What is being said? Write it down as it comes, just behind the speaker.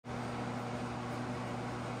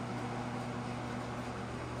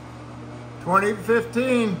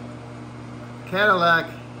2015 Cadillac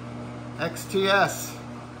STX.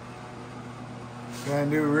 Gonna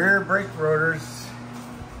do rear brake rotors,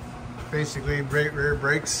 basically rear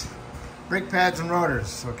brakes, brake pads and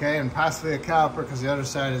rotors, okay, and possibly a caliper because the other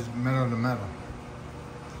side is metal to metal.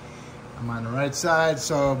 I'm on the right side,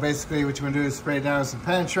 so basically what you want to do is spray down with some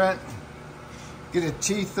penetrant, get a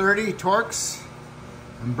T30 Torx,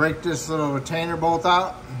 and break this little retainer bolt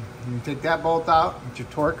out. You take that bolt out with your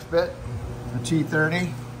Torx bit, a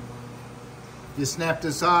T30. You snap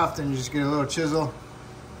this off, then you just get a little chisel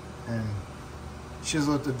and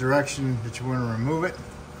chisel it the direction that you want to remove it.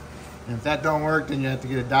 And if that don't work, then you have to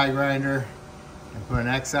get a die grinder and put an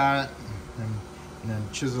X on it and then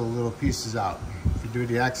chisel little pieces out. If you do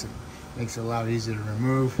the X, it makes it a lot easier to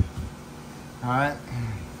remove. All right,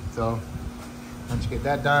 so once you get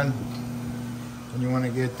that done, then you want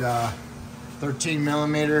to get 13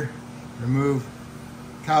 millimeter, remove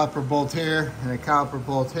caliper bolt here and a caliper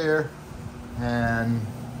bolt here, and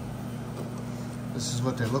this is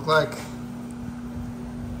what they look like.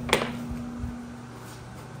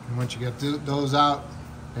 And once you get those out,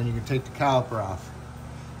 then you can take the caliper off.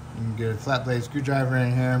 You can get a flat blade screwdriver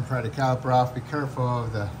in here and pry the caliper off. Be careful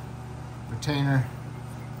of the retainer,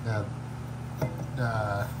 the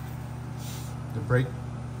brake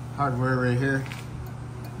hardware right here,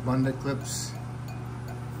 bundle clips.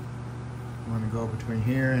 You want to go between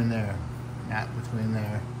here and there, not between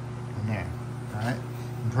there and there. All right,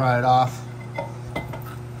 and pry it off.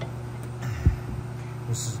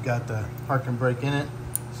 This has got the parking brake in it,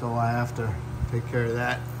 so I have to take care of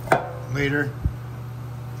that later.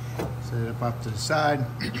 Set it up to the side.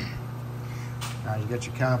 Now you got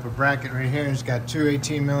your caliper bracket right here. It's got two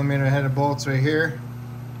 18 millimeter headed bolts right here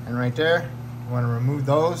and right there. You want to remove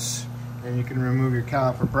those, and you can remove your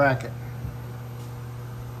caliper bracket.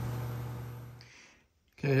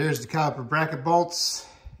 Okay, here's the caliper bracket bolts.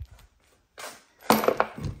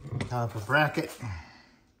 Caliper bracket.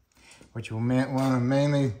 What you want to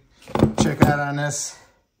mainly check out on this,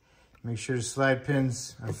 make sure the slide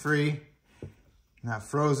pins are free, not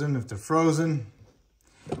frozen. If they're frozen,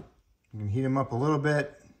 you can heat them up a little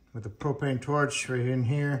bit with a propane torch right in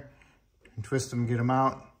here and twist them and get them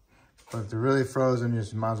out. But if they're really frozen, you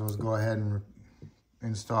just might as well go ahead and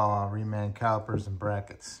install reman calipers and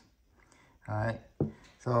brackets. All right.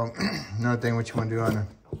 So another thing what you want to do on the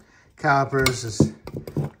calipers is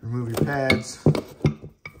remove your pads,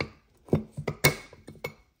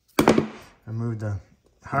 remove the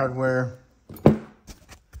hardware,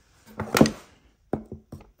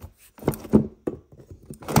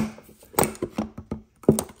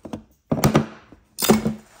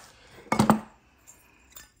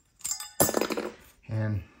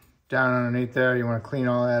 and down underneath there you want to clean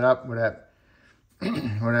all that up where that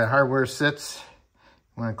where that hardware sits.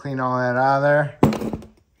 You want to clean all that out of there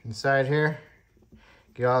inside here,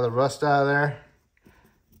 get all the rust out of there,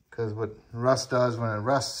 because what rust does, when it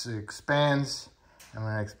rusts, it expands, and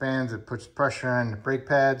when it expands, it puts pressure on the brake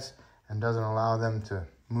pads and doesn't allow them to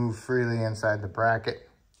move freely inside the bracket.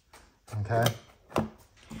 Okay,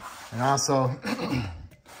 and also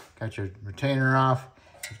got your retainer off.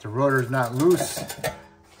 If the rotor is not loose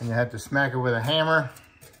and you have to smack it with a hammer,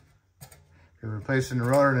 if you're replacing the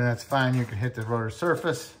rotor, then that's fine. You can hit the rotor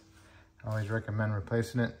surface. I always recommend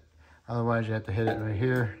replacing it. Otherwise, you have to hit it right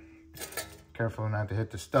here. Careful not to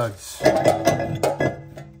hit the studs. All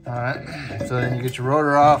right, so then you get your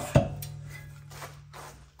rotor off.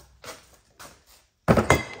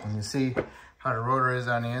 And you see how the rotor is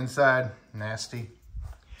on the inside, nasty.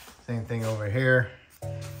 Same thing over here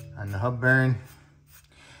on the hub bearing.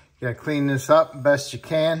 You gotta clean this up best you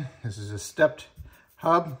can. This is a stepped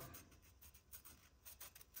hub.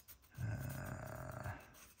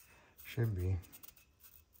 Should be.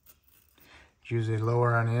 It's usually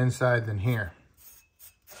lower on the inside than here.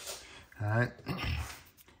 All right.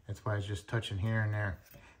 That's why it's just touching here and there,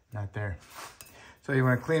 not there. So you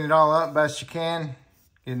want to clean it all up best you can.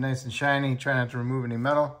 Get it nice and shiny. Try not to remove any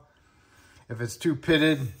metal. If it's too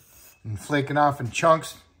pitted and flaking off in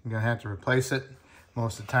chunks, you're going to have to replace it.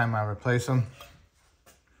 Most of the time I replace them.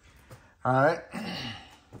 All right.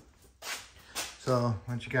 So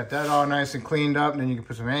once you got that all nice and cleaned up, then you can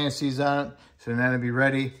put some anti-seize on it. So then that'll be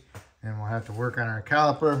ready. And we'll have to work on our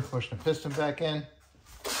caliper, push the piston back in.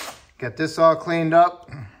 Get this all cleaned up.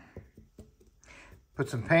 Put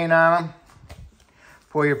some paint on them.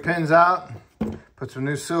 Pull your pins out. Put some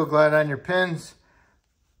new Seal Glide on your pins.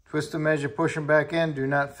 Twist them as you push them back in. Do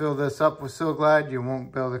not fill this up with Seal Glide. You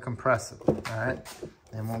won't be able to compress it. All right?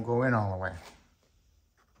 It won't go in all the way.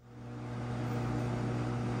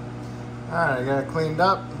 All right, I got it cleaned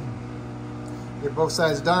up. Get both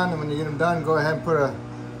sides done, and when you get them done, go ahead and put a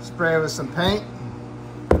spray with some paint.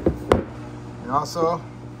 And also,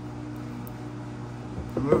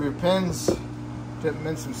 remove your pins, dip them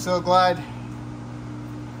in some Sil Glide,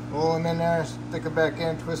 roll them in there, stick it back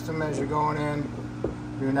in, twist them as you're going in.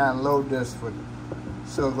 Do not load this with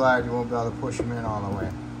Sil Glide, you won't be able to push them in all the way.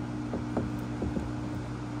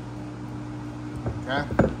 Okay?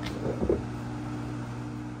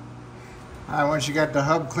 All right, once you got the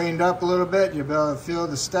hub cleaned up a little bit, you'll be able to feel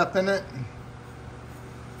the step in it.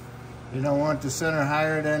 You don't want the center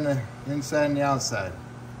higher than the inside and the outside.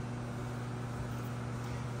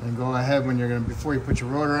 And go ahead when you're gonna, before you put your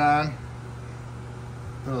rotor on,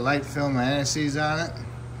 put a light film of anti-seize on it.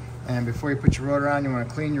 And before you put your rotor on, you want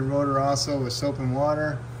to clean your rotor also with soap and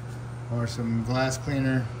water or some glass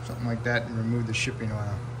cleaner, something like that, and remove the shipping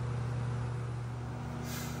oil.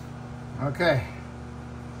 Okay.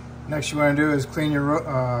 Next you want to do is clean your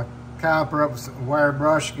caliper up with a wire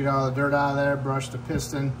brush, get all the dirt out of there, brush the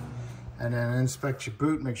piston, and then inspect your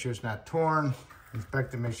boot, make sure it's not torn.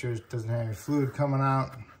 Inspect it, make sure it doesn't have any fluid coming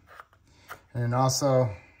out. And then also,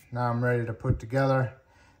 now I'm ready to put together.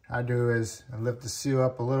 I do is I lift the seal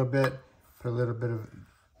up a little bit, put a little bit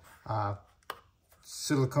of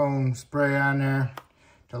silicone spray on there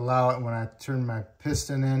to allow it when I turn my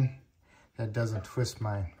piston in, that doesn't twist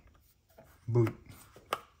my boot.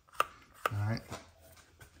 All right.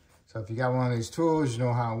 So if you got one of these tools, you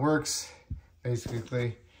know how it works.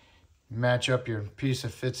 Basically, match up your piece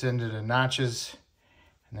that fits into the notches,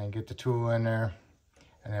 and then get the tool in there.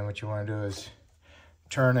 And then what you want to do is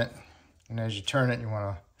turn it. And as you turn it, you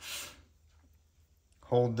want to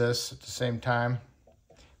hold this at the same time.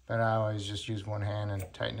 But I always just use one hand and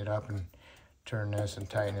tighten it up and turn this and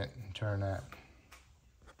tighten it and turn that.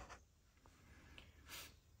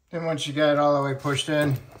 Then once you got it all the way pushed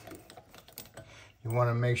in, you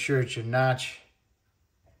want to make sure that your notch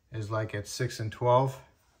is like at 6 and 12,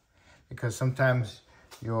 because sometimes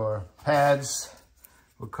your pads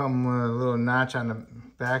will come with a little notch on the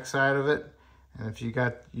back side of it. And if you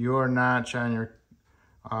got your notch on your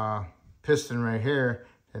piston right here,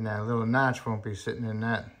 then that little notch won't be sitting in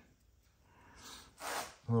that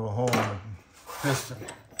little hole in the piston.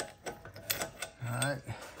 All right.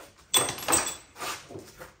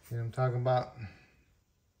 See what I'm talking about?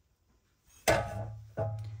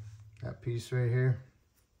 That piece right here.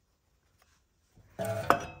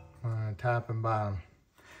 On top and bottom.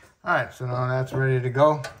 All right, so now that's ready to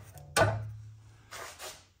go.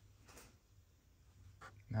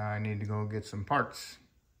 Now I need to go get some parts.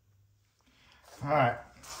 All right,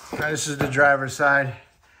 now this is the driver's side,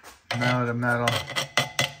 metal to metal.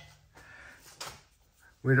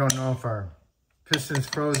 We don't know if our piston's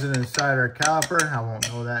frozen inside our caliper. I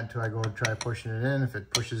won't know that until I go try pushing it in. If it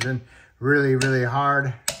pushes in really, really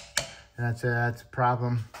hard, that's a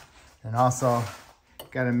problem. And also,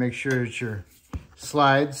 got to make sure that your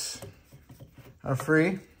slides are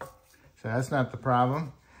free. So that's not the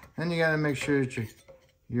problem. Then you got to make sure that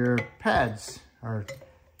your pads are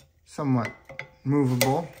somewhat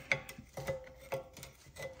movable.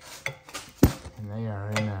 And they are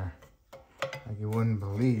in there like you wouldn't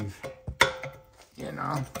believe. You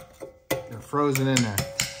know, they're frozen in there.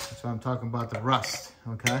 That's why I'm talking about the rust,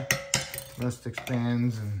 okay? Rust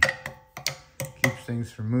expands and keeps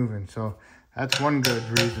things from moving. So that's one good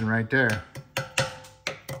reason right there.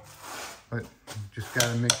 But just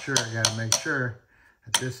gotta make sure, I gotta make sure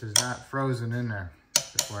that this is not frozen in there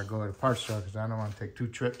before I go to the parts store, because I don't want to take 2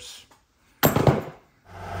 trips. All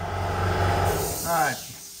right,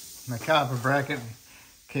 my caliper bracket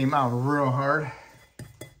came out real hard.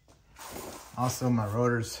 Also, my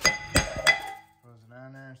rotors frozen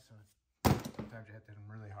on there, so sometimes you have to hit them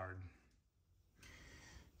really hard.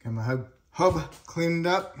 Got my hub cleaned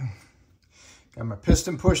up. Got my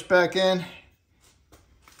piston pushed back in.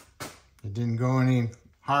 It didn't go any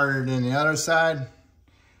harder than the other side.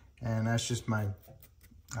 And that's just my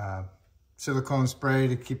silicone spray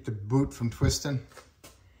to keep the boot from twisting.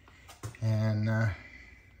 And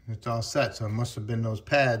it's all set. So it must have been those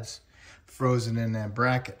pads frozen in that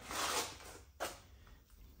bracket,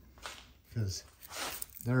 because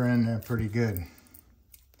they're in there pretty good.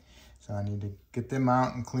 So I need to get them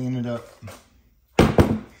out and clean it up.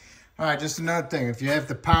 All right, just another thing. If you have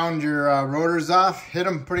to pound your rotors off, hit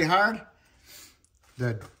them pretty hard.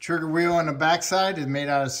 The trigger wheel on the backside is made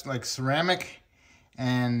out of like ceramic,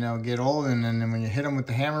 and they'll get old, and then when you hit them with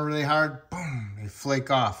the hammer really hard, boom, they flake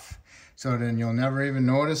off. So then you'll never even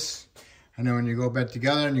notice. And then when you go back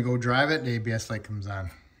together and you go drive it, the ABS light comes on.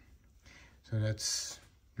 So that's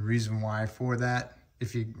the reason why for that,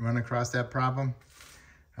 if you run across that problem.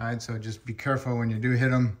 All right, so just be careful when you do hit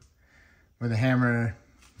them with a hammer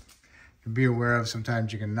to be aware of.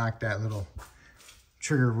 Sometimes you can knock that little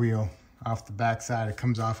trigger wheel off the back side. It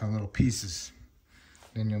comes off in little pieces.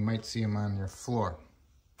 Then you might see them on your floor.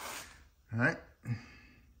 All right,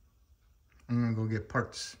 I'm gonna go get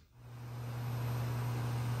parts.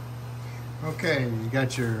 Okay, you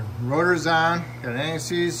got your rotors on, got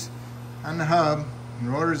ANSIs on the hub,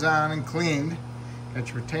 and rotors on and cleaned. Got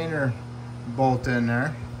your retainer bolt in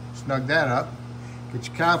there, snug that up. Get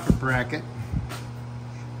your caliper bracket,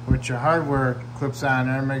 put your hardware clips on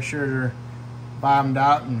there, make sure they're bottomed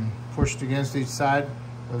out and pushed against each side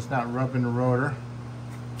so it's not rubbing the rotor.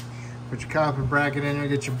 Put your caliper bracket in there,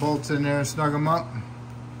 get your bolts in there, snug them up.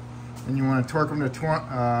 And you want to torque them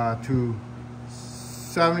to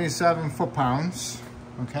 77 foot-pounds,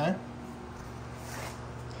 okay?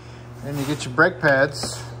 Then you get your brake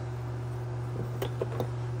pads.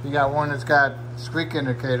 If you got one that's got squeak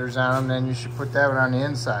indicators on them, then you should put that one on the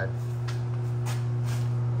inside.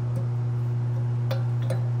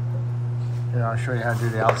 Here, I'll show you how to do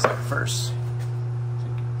the outside first.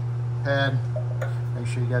 Pad, make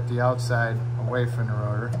sure you got the outside away from the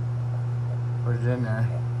rotor. Put it in there,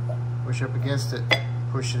 push up against it,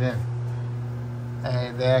 push it in.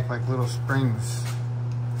 And they act like little springs.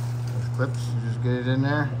 Those clips, you just get it in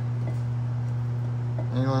there,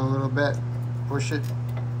 angle it a little bit, push it.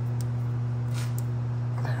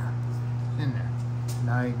 There, in there.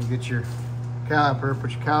 Now you can get your caliper,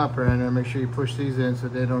 put your caliper in there, make sure you push these in so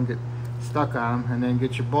they don't get stuck on them, and then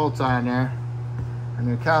get your bolts on there, and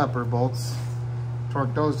the caliper bolts,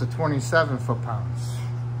 torque those to 27 foot-pounds.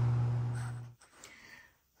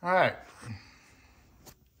 All right.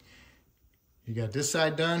 You got this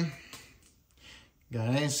side done. You got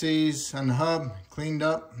ANSIs on the hub, cleaned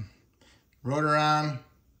up, rotor on,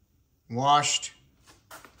 washed,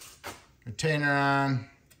 retainer on,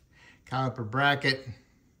 caliper bracket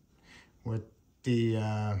with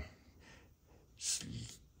the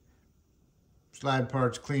slide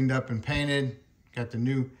parts cleaned up and painted. Got the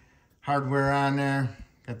new hardware on there.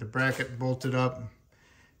 Got the bracket bolted up,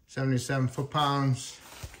 77 foot-pounds.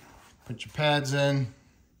 Put your pads in.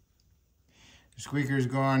 The squeakers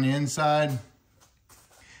go on the inside.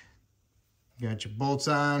 You got your bolts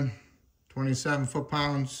on, 27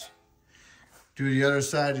 foot-pounds. Do the other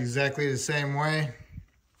side exactly the same way.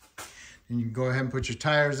 Then you can go ahead and put your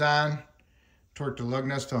tires on. Torque the lug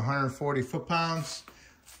nuts to 140 foot-pounds.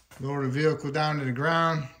 Lower the vehicle down to the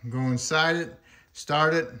ground. Go inside it.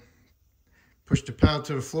 Start it. Push the pedal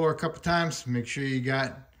to the floor a couple times. Make sure you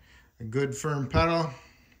got a good firm pedal,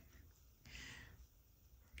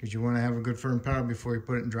 because you want to have a good firm pedal before you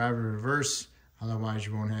put it in drive or reverse. Otherwise,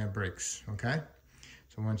 you won't have brakes, okay?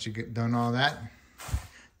 So once you get done all that,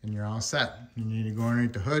 then you're all set. You need to go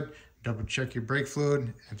underneath the hood, double check your brake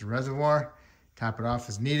fluid at the reservoir, top it off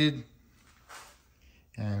as needed,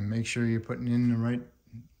 and make sure you're putting in the right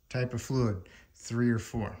type of fluid, 3 or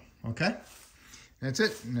 4, okay? That's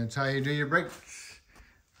it, and that's how you do your brakes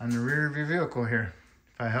on the rear of your vehicle here.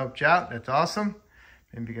 If I helped you out, that's awesome.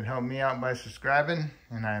 Maybe you can help me out by subscribing,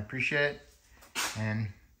 and I appreciate it, and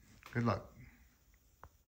good luck.